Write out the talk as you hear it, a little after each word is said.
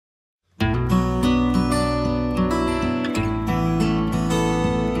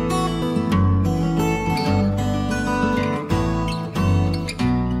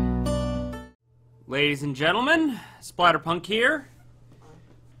Ladies and gentlemen, Splatterpunk here.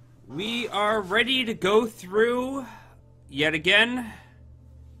 We are ready to go through, yet again,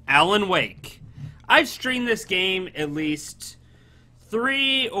 Alan Wake. I've streamed this game at least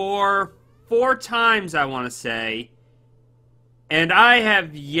 3 or 4 times, I want to say, and I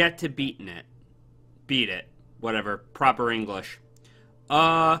have yet to beat it. Whatever, proper English.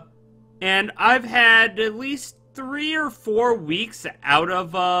 And I've had at least 3 or 4 weeks out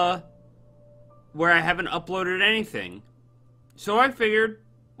of, where I haven't uploaded anything. So I figured,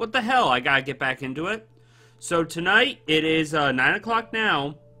 what the hell, I gotta get back into it. So tonight, it is 9 o'clock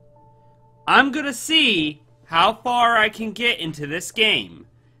now. I'm gonna see how far I can get into this game.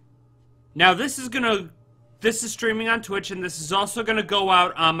 Now this is streaming on Twitch, and this is also gonna go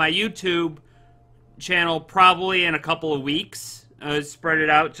out on my YouTube channel probably in a couple of weeks. Spread it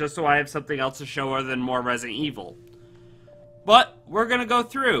out just so I have something else to show other than more Resident Evil. But we're gonna go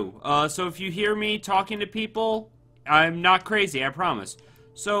through. So if you hear me talking to people, I'm not crazy, I promise.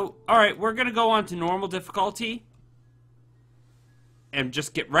 So, alright, we're gonna go on to normal difficulty and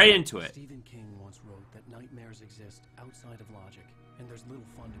just get right into it. Stephen King once wrote that nightmares exist outside of logic, and there's little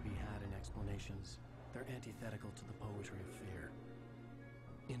fun to be had in explanations. They're antithetical to the poetry of fear.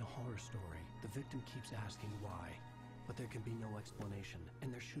 In a horror story, the victim keeps asking why, but there can be no explanation,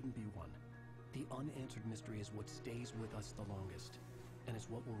 and there shouldn't be one. The unanswered mystery is what stays with us the longest, and is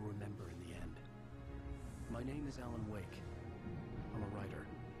what we'll remember in the end. My name is Alan Wake. I'm a writer.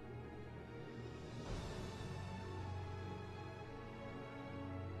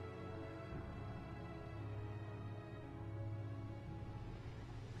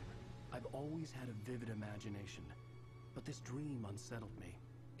 I've always had a vivid imagination, but this dream unsettled me.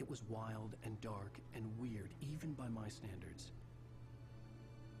 It was wild and dark and weird, even by my standards.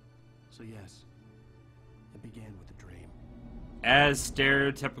 So yes, it began with a dream. As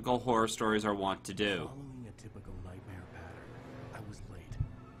stereotypical horror stories are wont to do. Following a typical nightmare pattern, I was late,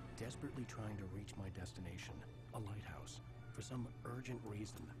 desperately trying to reach my destination, a lighthouse. For some urgent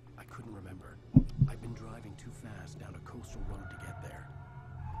reason, I couldn't remember. I'd been driving too fast down a coastal road to get there.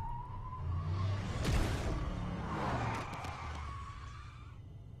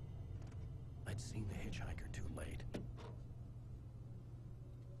 I'd seen the hitchhiker too late.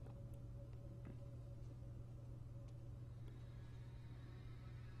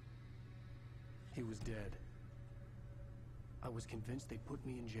 He was dead. I was convinced they'd put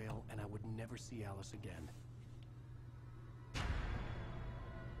me in jail and I would never see Alice again.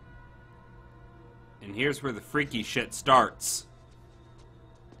 And here's where the freaky shit starts.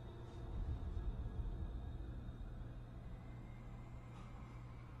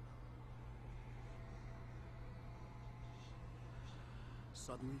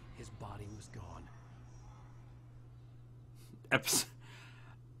 Suddenly, his body was gone. I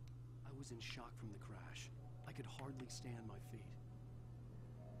was in shock from the crash. I could hardly stand my feet.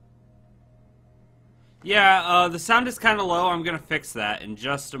 Yeah, the sound is kind of low. I'm gonna fix that in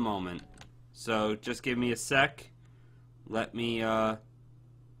just a moment. So just give me a sec. Let me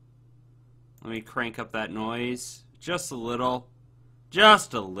crank up that noise just a little.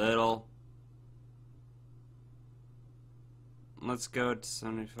 Just a little. Let's go to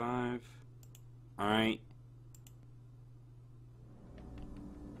 75. Alright.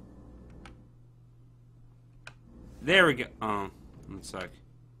 There we go. Oh, one sec.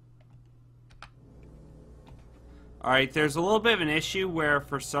 Alright, there's a little bit of an issue where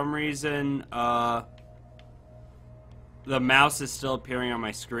for some reason, the mouse is still appearing on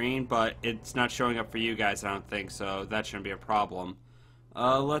my screen, but it's not showing up for you guys, I don't think, so that shouldn't be a problem.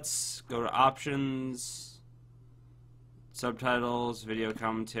 Let's go to options. Subtitles, video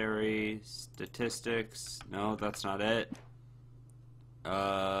commentary, statistics. No, that's not it.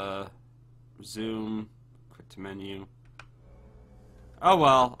 Zoom, quick to menu. Oh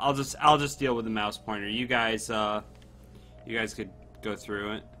well, I'll just deal with the mouse pointer. You guys could go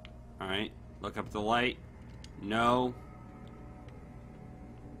through it. All right, look up the light. No.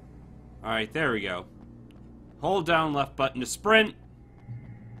 All right, there we go. Hold down left button to sprint.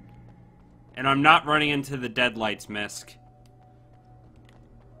 And I'm not running into the deadlights, Misk.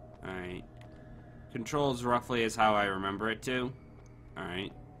 Alright. Controls roughly is how I remember it to.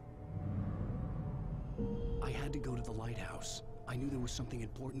 Alright. I had to go to the lighthouse. I knew there was something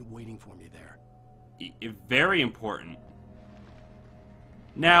important waiting for me there. Very important.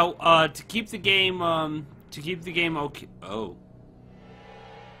 Now, to keep the game okay. Oh.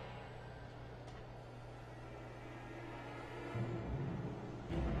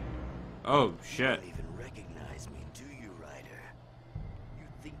 Oh, shit. You don't even recognize me, do you, Ryder? You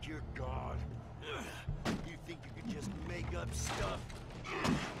think you're God? You think you can just make up stuff?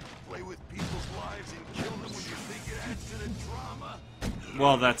 Play with people's lives and kill them when you think it adds to the drama?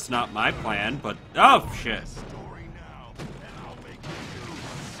 Well, that's not my plan, but oh shit. Story now, and I'll make you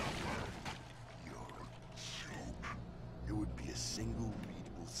suffer. You're a joke. There would be a single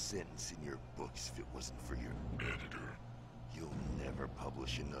readable sentence in your books if it wasn't for your editor. You'll never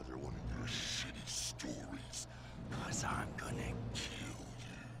publish another one of your shitty stories, 'cause I'm gonna kill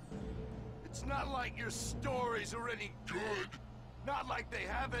you. It's not like your stories are any good. Not like they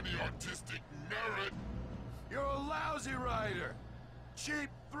have any artistic merit. You're a lousy writer. Cheap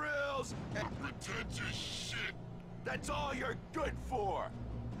thrills and pretentious shit. That's all you're good for.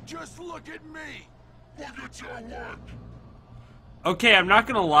 Just look at me. Look at your work. Okay, I'm not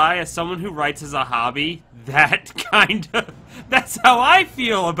gonna lie, as someone who writes as a hobby, that's how I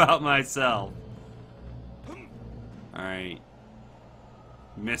feel about myself. Alright.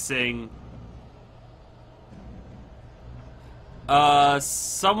 Missing.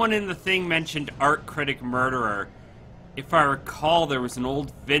 Someone in the thing mentioned art critic murderer. If I recall, there was an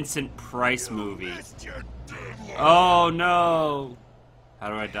old Vincent Price movie. Oh no! How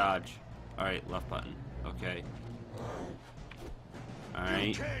do I dodge? Alright, left button. Okay.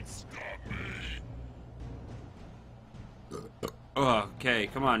 Alright. Oh, okay,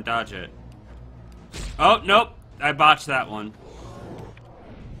 come on, dodge it. Oh, nope! I botched that one.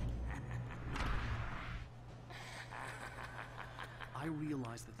 I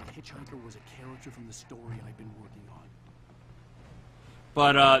realized that the hitchhiker was a character from the story I'd been working on.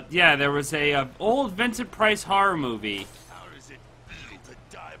 But, yeah, there was a old Vincent Price horror movie. How does it feel to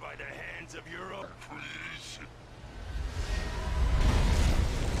die by the hands of your own creation?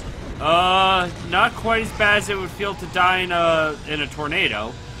 Not quite as bad as it would feel to die in a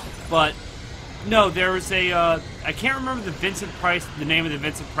tornado, but no, there was I can't remember the name of the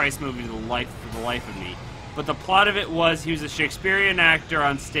Vincent Price movie for the life of me, but the plot of it was he was a Shakespearean actor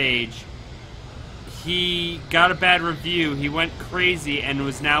on stage. He got a bad review, he went crazy, and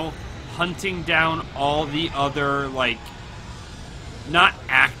was now hunting down all the other, like, not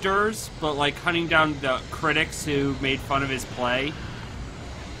actors, but, like, hunting down the critics who made fun of his play.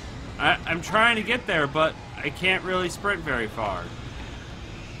 I'm trying to get there, but I can't really sprint very far.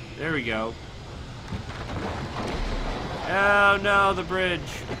 There we go. Oh no, the bridge.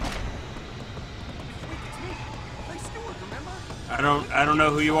 I don't know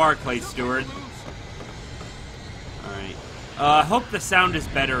who you are, Clay Stewart. Alright. I hope the sound is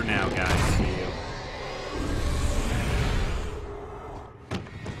better now, guys.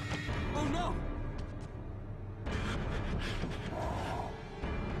 Oh no!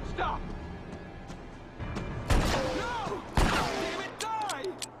 Stop! No! Damn it, die!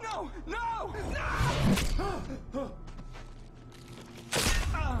 No! No! No!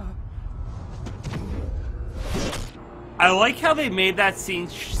 I like how they made that scene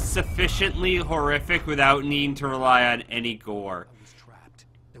sufficiently horrific without needing to rely on any gore. I was trapped.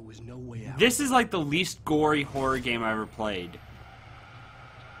 There was no way out. This is like the least gory horror game I ever played.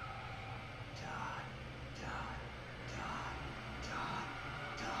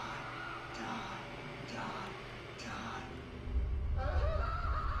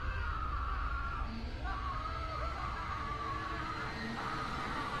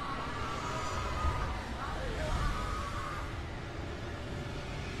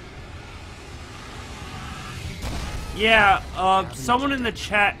 Yeah, someone in the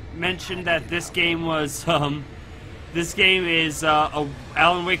chat mentioned that this game was, Alan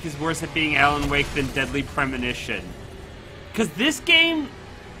Wake is worse at being Alan Wake than Deadly Premonition. Because this game,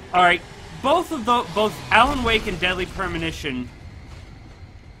 alright, both Alan Wake and Deadly Premonition.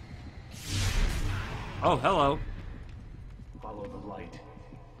 Oh, hello. Follow the light.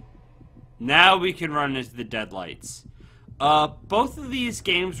 Now we can run into the deadlights. Both of these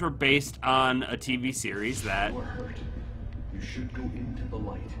games were based on a TV series that... You are hurt. You should go into the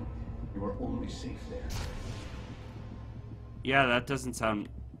light. You are only safe there. Yeah, that doesn't sound,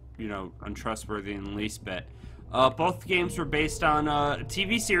 untrustworthy in the least bit. Both games were based on a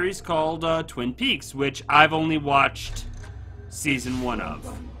TV series called Twin Peaks, which I've only watched season 1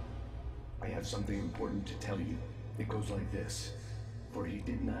 of. I have something important to tell you. It goes like this. For he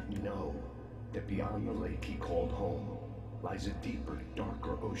did not know that beyond the lake he called home lies a deeper,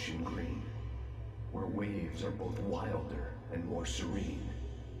 darker ocean green, where waves are both wilder and more serene.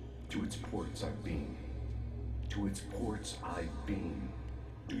 To its ports I've been. To its ports I've been.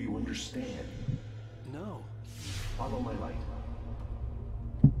 Do you understand? No. Follow my light.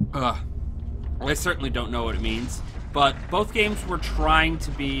 I certainly don't know what it means, but both games were trying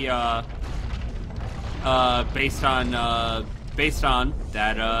to be, based on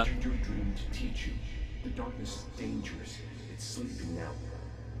that, Your dream to teach you. The darkness is dangerous. It's sleeping now.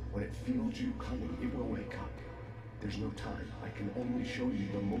 When it feels you coming, it will wake up. There's no time. I can only show you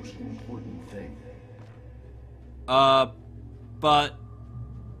the most important thing. But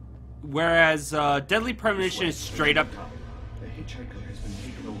whereas Deadly Premonition is straight up. The hitchhiker has been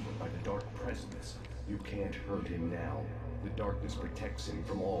taken over by the dark presence. You can't hurt him now. The darkness protects him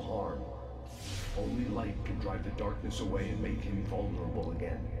from all harm. Only light can drive the darkness away and make him vulnerable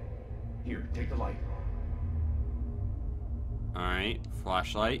again. Here, take the light. Alright,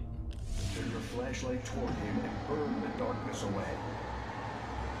 flashlight. Turn your flashlight toward him and burn the darkness away.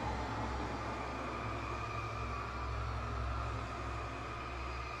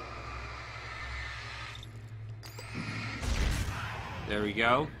 There we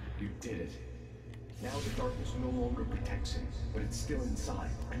go. You did it. Now the darkness no longer protects him, but it's still inside,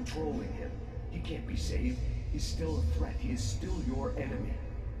 controlling him. He can't be saved. He's still a threat. He is still your enemy.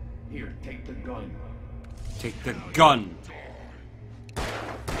 Here, take the gun. Take the gun.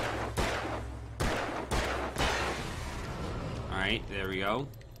 Alright, there we go.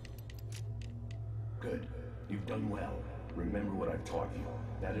 Good. You've done well. Remember what I've taught you.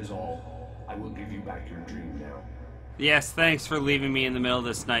 That is all. I will give you back your dream now. Yes, thanks for leaving me in the middle of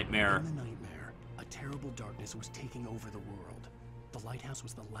this nightmare. In the nightmare, a terrible darkness was taking over the world. The lighthouse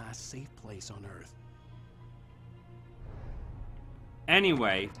was the last safe place on Earth.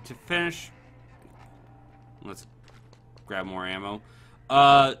 Anyway, to finish... Let's grab more ammo.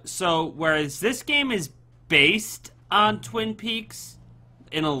 So, whereas this game is based on Twin Peaks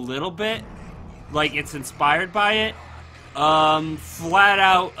in a little bit, like it's inspired by it, flat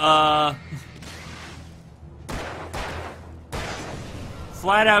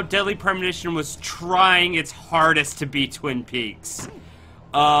out, Deadly Premonition was trying its hardest to be Twin Peaks.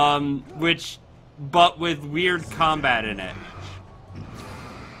 But with weird combat in it.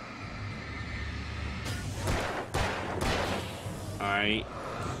 Alright.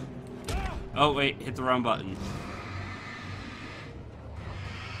 Oh, wait, hit the wrong button.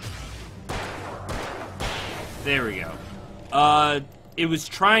 There we go. It was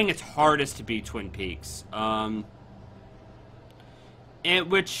trying its hardest to be Twin Peaks. And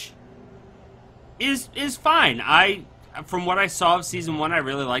which is fine. From what I saw of season 1, I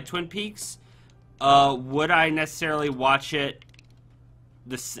really like Twin Peaks. Would I necessarily watch it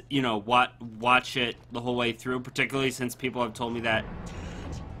watch it the whole way through, particularly since people have told me that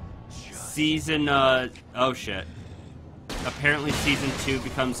season oh shit. Apparently season 2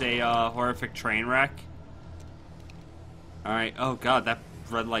 becomes a horrific train wreck. Alright, oh god, that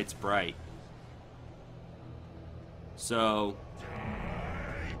red light's bright. So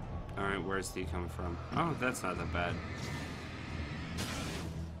alright, where's he coming from? Oh, that's not that bad.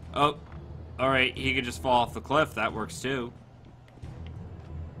 Oh, alright, he could just fall off the cliff, that works too.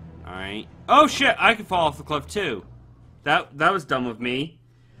 Alright. Oh shit, I could fall off the cliff too. That was dumb of me.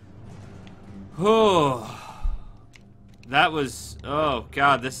 Oh. That was, oh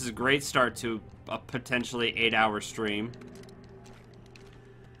god, this is a great start to a potentially 8-hour stream.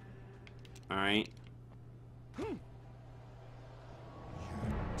 Alright.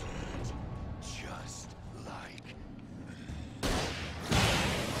 Just like...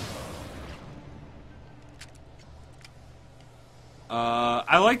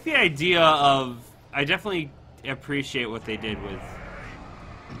 I like the idea of... I definitely appreciate what they did with...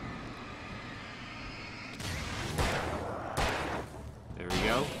 There we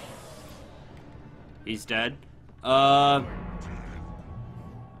go. He's dead.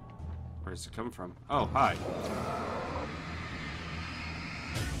 Where's it come from? Oh, hi.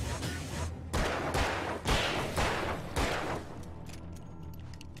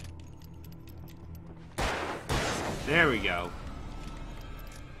 There we go.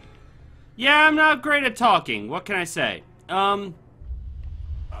 Yeah, I'm not great at talking. What can I say? I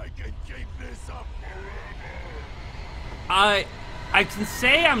can keep this up I can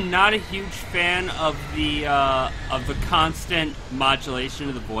say I'm not a huge fan of the constant modulation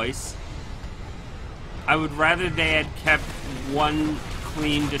of the voice. I would rather they had kept one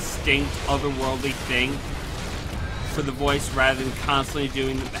clean, distinct, otherworldly thing for the voice rather than constantly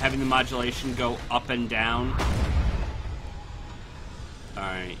having the modulation go up and down.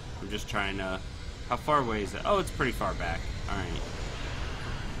 Alright, I'm just trying to... How far away is it? Oh, it's pretty far back. Alright.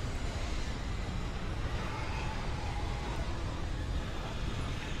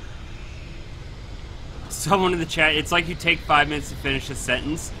 Someone in the chat, it's like you take 5 minutes to finish a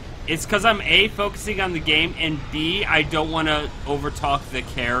sentence. It's because I'm A, focusing on the game, and B, I don't want to overtalk the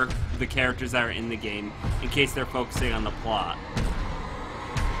characters that are in the game in case they're focusing on the plot.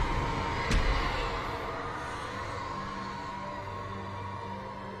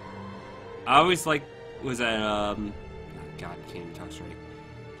 I always like, was that, God, I can't even talk straight.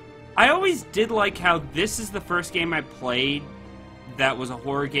 I always did like how this is the first game I played that was a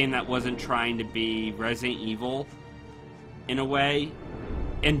horror game that wasn't trying to be Resident Evil in a way,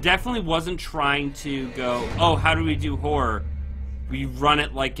 and definitely wasn't trying to go, oh, how do we do horror? We run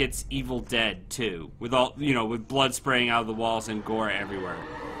it like it's Evil Dead 2, with all, you know, with blood spraying out of the walls and gore everywhere.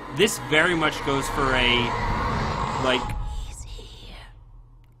 This very much goes for a,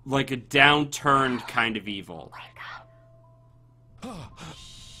 like a downturned kind of evil.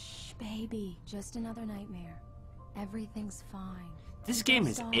 Shh, baby, just another nightmare. Everything's fine. This game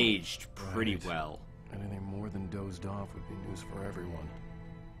has aged pretty well. Anything more than dozed off would be news for everyone.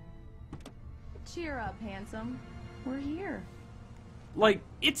 Cheer up, handsome. We're here. Like,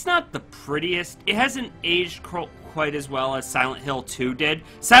 it's not the prettiest. It hasn't aged quite as well as Silent Hill 2 did.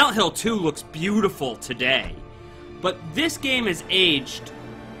 Silent Hill 2 looks beautiful today. But this game has aged,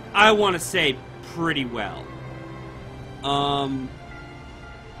 I want to say, pretty well.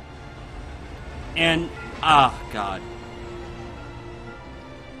 And, God.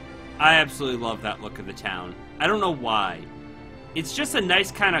 I absolutely love that look of the town. I don't know why. It's just a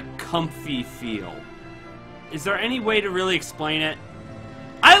nice kind of comfy feel. Is there any way to really explain it?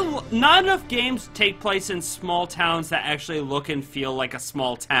 Not enough games take place in small towns that actually look and feel like a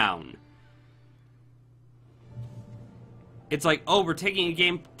small town. It's like, oh, we're taking a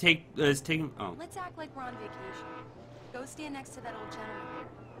game, oh. Let's act like we're on vacation. Go stand next to that old gentleman there.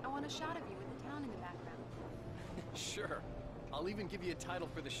 I want a shot of you with the town in the background. Sure. I'll even give you a title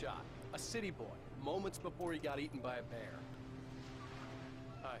for the shot. A city boy, moments before he got eaten by a bear.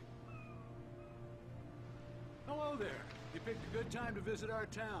 Hi. Hello there. You picked a good time to visit our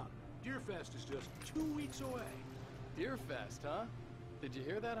town. Deerfest is just 2 weeks away. Deerfest, huh? Did you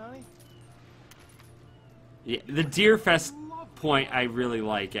hear that, honey? Yeah, the Deerfest point I really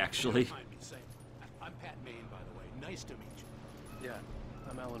like, actually. Mind me saying, I'm Pat Maine, by the way. Nice to meet you. Yeah,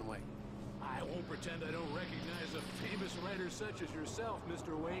 I'm Alan Wake. I won't pretend I don't recognize a famous writer such as yourself,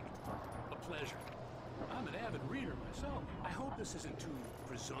 Mr. Wake. A pleasure. I'm an avid reader myself. I hope this isn't too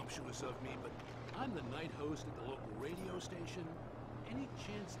presumptuous of me, but I'm the night host at the local radio station. Any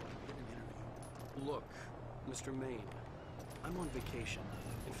chance that I can get an interview? Look, Mr. Maine, I'm on vacation.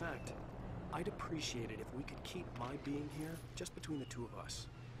 In fact, I'd appreciate it if we could keep my being here just between the two of us.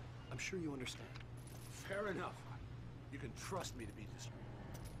 I'm sure you understand. Fair enough. You can trust me to be discreet.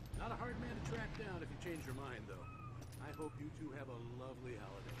 Not a hard man to track down if you change your mind, though. I hope you two have a lovely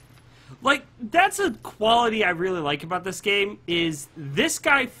holiday. Like, that's a quality I really like about this game, is this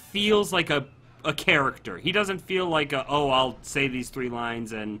guy feels like a character. He doesn't feel like oh, I'll say these 3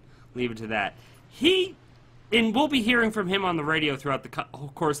 lines and leave it to that. And we'll be hearing from him on the radio throughout the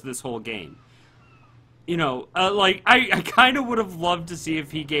course of this whole game. You know, like, I kind of would have loved to see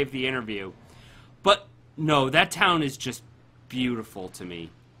if he gave the interview. But, no, that town is just beautiful to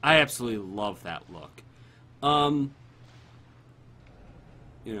me. I absolutely love that look.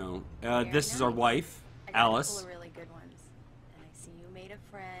 You know, this is our wife, Alice. I got a couple of really good ones. And I see you made a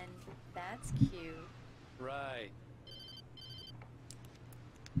friend. That's cute. Right.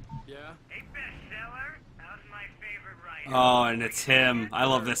 Yeah? Hey, bestseller. How's my favorite writer? Oh, and it's him. I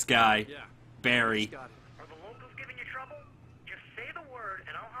love this guy. Yeah. Barry. Got it. Are the locals giving you trouble? Just say the word,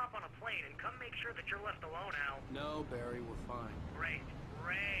 and I'll hop on a plane and come make sure that you're left alone, Al. No, Barry, we're fine. Great,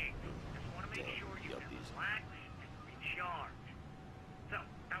 great. Just want to make sure you can relax and recharge. So,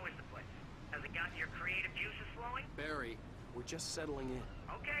 how is the place? Has it gotten your creative juices flowing? Barry, we're just settling in.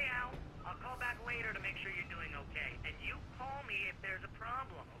 Okay, Al. I'll call back later to make sure you're doing okay. And you call me if there's a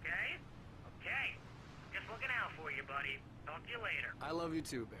problem, okay? Okay. Just looking out for you, buddy. Talk to you later. I love you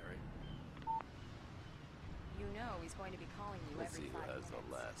too, Barry. You know he's going to be calling you every 5 minutes.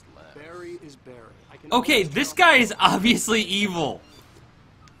 The last laugh. Barry is Barry. I can Okay, always this count- guy is obviously evil.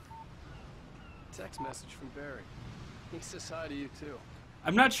 Text message from Barry. He says hi to you too.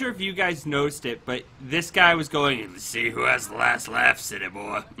 I'm not sure if you guys noticed it, but this guy was going, let's see who has the last laugh, city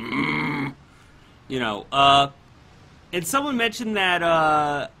boy. You know, and someone mentioned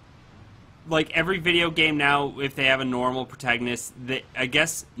that, like, every video game now, if they have a normal protagonist, I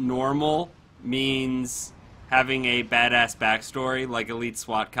guess normal means having a badass backstory, like Elite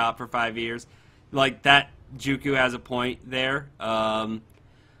SWAT Cop for 5 years. Like, that, Juku has a point there.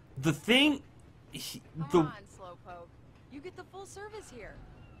 The thing... Come on, Slowpoke. You get the full service here.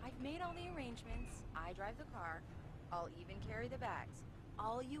 I've made all the arrangements. I drive the car. I'll even carry the bags.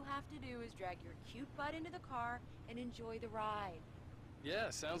 All you have to do is drag your cute butt into the car and enjoy the ride. Yeah,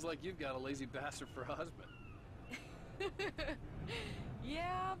 sounds like you've got a lazy bastard for a husband.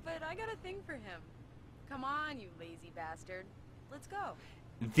 Yeah, but I got a thing for him. Come on, you lazy bastard. Let's go.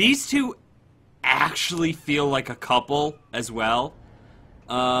 These two actually feel like a couple as well.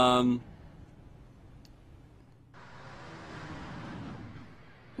 We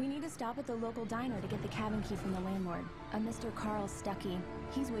need to stop at the local diner to get the cabin key from the landlord, a Mr. Carl Stuckey.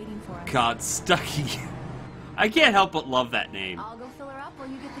 He's waiting for us. God, Stuckey. I can't help but love that name. I'll go fill her up while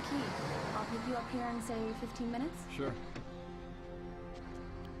you get the key. I'll pick you up here in, say, 15 minutes? Sure.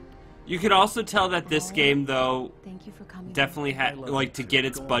 You can also tell that this game, though, Thank you for coming. definitely had, like, to get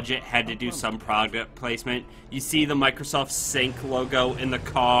its budget, had to do some product placement. You see the Microsoft Sync logo in the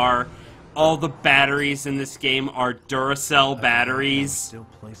car. All the batteries in this game are Duracell batteries. Still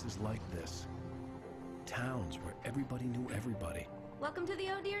places like this. Towns where everybody knew everybody. Welcome to the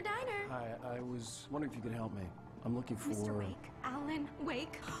Oh Dear Diner. Hi, I was wondering if you could help me. I'm looking for... Mr. Wake, Alan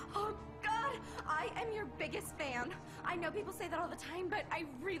Wake. Oh, God, I am your biggest fan. I know people say that all the time, but I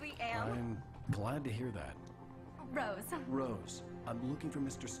really am. I'm glad to hear that. Rose. Rose, I'm looking for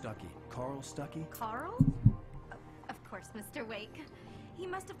Mr. Stuckey. Carl Stuckey? Carl? Oh, of course, Mr. Wake. He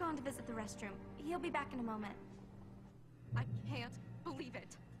must have gone to visit the restroom. He'll be back in a moment. I can't believe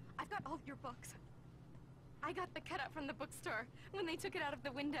it. I've got all of your books. I got the cutout from the bookstore when they took it out of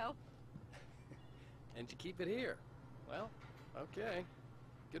the window. And to keep it here. Well, okay.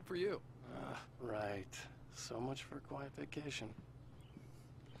 Good for you. Right. So much for a quiet vacation.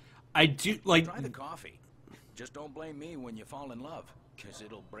 I do, like... Try the coffee. Just don't blame me when you fall in love, because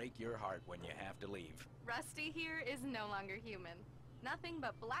it'll break your heart when you have to leave. Rusty here is no longer human. Nothing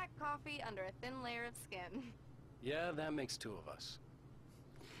but black coffee under a thin layer of skin. Yeah, that makes two of us.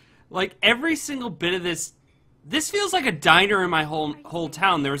 Like, every single bit of this feels like a diner in my whole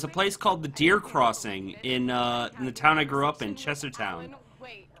town. There was a place called the Deer Crossing in the town I grew up in, Chestertown.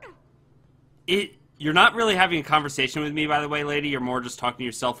 You're not really having a conversation with me, by the way, lady. You're more just talking to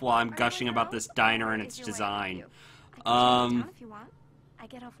yourself while I'm gushing about this diner and its design. If you want. I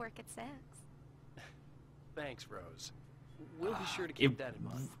get off work at 6. Thanks, Rose. We'll be sure to keep that in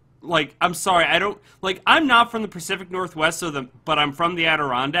mind. Like, I'm sorry, I'm not from the Pacific Northwest, but I'm from the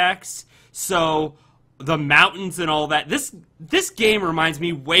Adirondacks, so the mountains and all that. This game reminds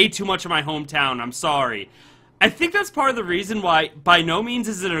me way too much of my hometown. I'm sorry. I think that's part of the reason why, by no means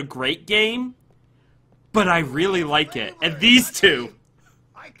is it a great game, but I really like it. And these two.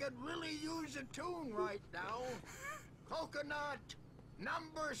 I could really use a tune right now. Coconut,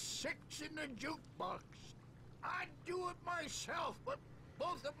 number 6 in the jukebox. I'd do it myself, but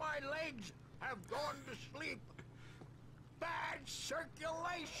both of my legs have gone to sleep. Bad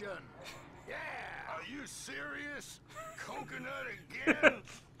circulation. Yeah. Are you serious? Coconut again?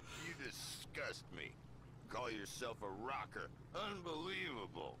 You disgust me. Call yourself a rocker.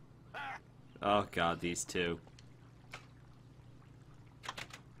 Unbelievable. Ha! Oh god, these two.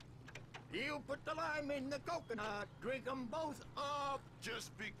 You put the lime in the coconut, drink them both up.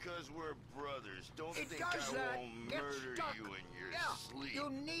 Just because we're brothers, don't It think does I that. won't Get murder stuck. you in your Yeah, sleep. you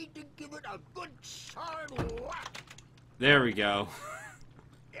need to give it a good solid whack. There we go.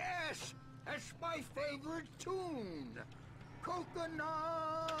 Yes, that's my favorite tune.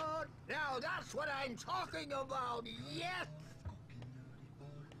 Coconut. Now that's what I'm talking about. Yes.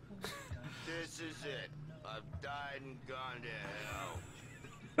 This is it. I've died and gone to hell.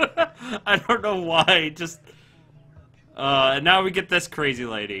 I don't know why, just... and now we get this crazy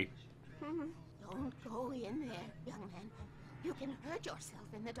lady. Don't go in there, young man. You can hurt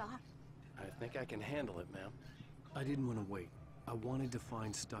yourself in the dark. I think I can handle it, ma'am. I didn't want to wait. I wanted to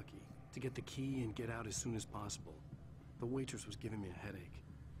find Stuckey, to get the key and get out as soon as possible. The waitress was giving me a headache.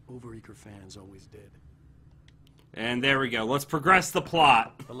 Overeager fans always did. And there we go. Let's progress the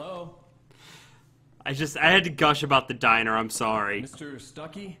plot. Hello? I had to gush about the diner, I'm sorry. Mr.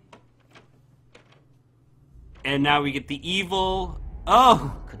 Stuckey? And now we get the evil...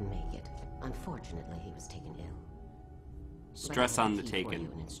 Oh! Couldn't make it. Unfortunately, he was taken ill. Stress on the taken. For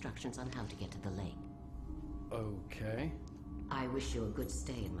you and instructions on how to get to the lake. Okay. I wish you a good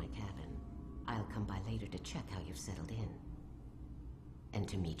stay in my cabin. I'll come by later to check how you've settled in. And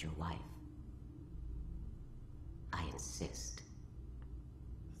to meet your wife. I insist.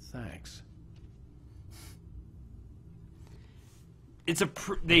 Thanks.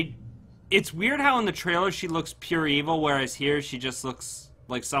 It's weird how in the trailer she looks pure evil, whereas here she just looks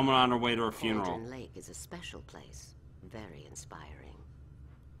like someone on her way to a funeral. Cauldron Lake is a special place. Very inspiring.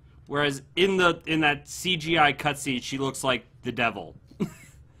 Whereas in that CGI cutscene, she looks like the devil. You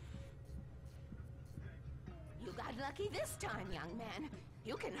got lucky this time, young man.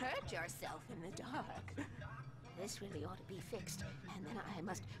 You can hurt yourself in the dark. This really ought to be fixed. And then I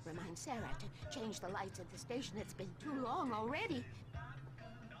must remind Sarah to change the lights at the station. It's been too long already.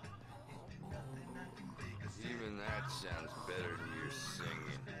 Even that sounds better than your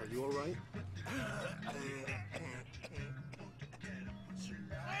singing. Are you alright?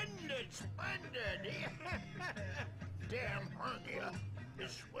 Splendid! Damn hernia. It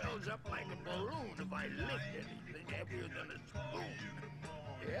swells up like a balloon if I lift anything heavier than a spoon.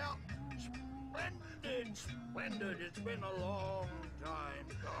 Yeah, splendid, splendid. It's been a long time,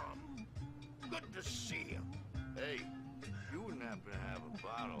 Tom. Good to see you. Hey, you wouldn't happen to have a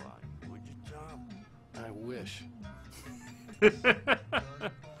bottle on you, would you, Tom? I wish. The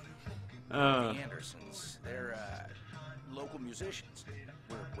Andersons, they're, local musicians.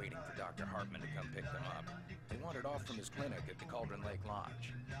 We're waiting for Dr. Hartman to come pick them up. They wandered off from his clinic at the Cauldron Lake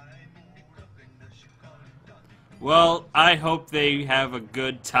Lodge. Well, I hope they have a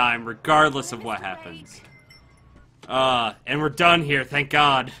good time, regardless of what happens. And we're done here, thank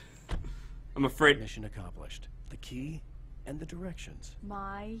God. I'm afraid... Mission accomplished. The key and the directions.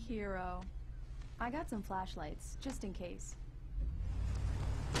 My hero. I got some flashlights, just in case.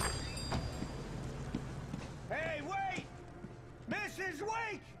 Hey, wait! Mrs.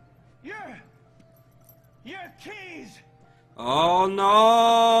 Wake! Your keys! Oh,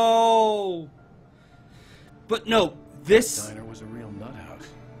 no! But no, this... Diner was a real nut house.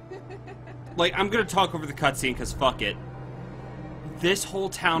 Like, I'm gonna talk over the cutscene, because fuck it. This whole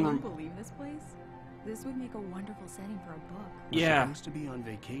town... Can you believe this place? This would make a wonderful setting for a book. Yeah. We're supposed to be on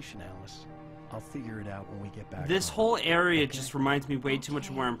vacation, Alice. I'll figure it out when we get back. This home. whole area just reminds me way too much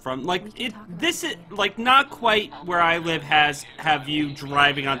of where I'm from. Like, this is, like, not quite where I live have you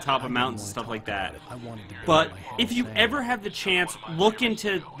driving on top of mountains and stuff like that. But if you ever have the chance, look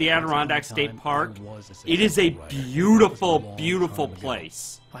into the Adirondack State Park. It is a beautiful, beautiful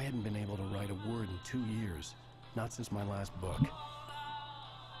place. I hadn't been able to write a word in 2 years. Not since my last book. And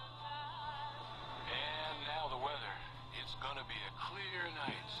now the weather. It's gonna be a clear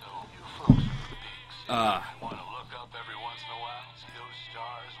night, so you folks with the peaks. Want to look up every once in a while, see those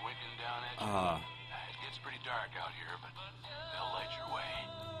stars winking down at you. It gets pretty dark out here, but they'll light your way.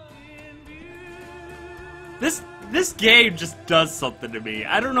 This game just does something to me.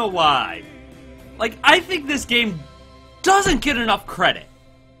 I don't know why. Like, I think this game doesn't get enough credit.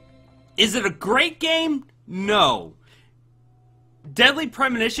 Is it a great game? No. Deadly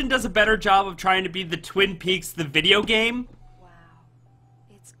Premonition does a better job of trying to be the Twin Peaks, the video game. Wow.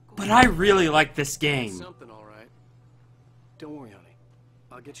 It's But I really like this game. Something, all right. Don't worry, honey.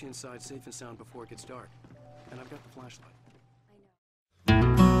 I'll get you inside safe and sound before it gets dark. And I've got the flashlight.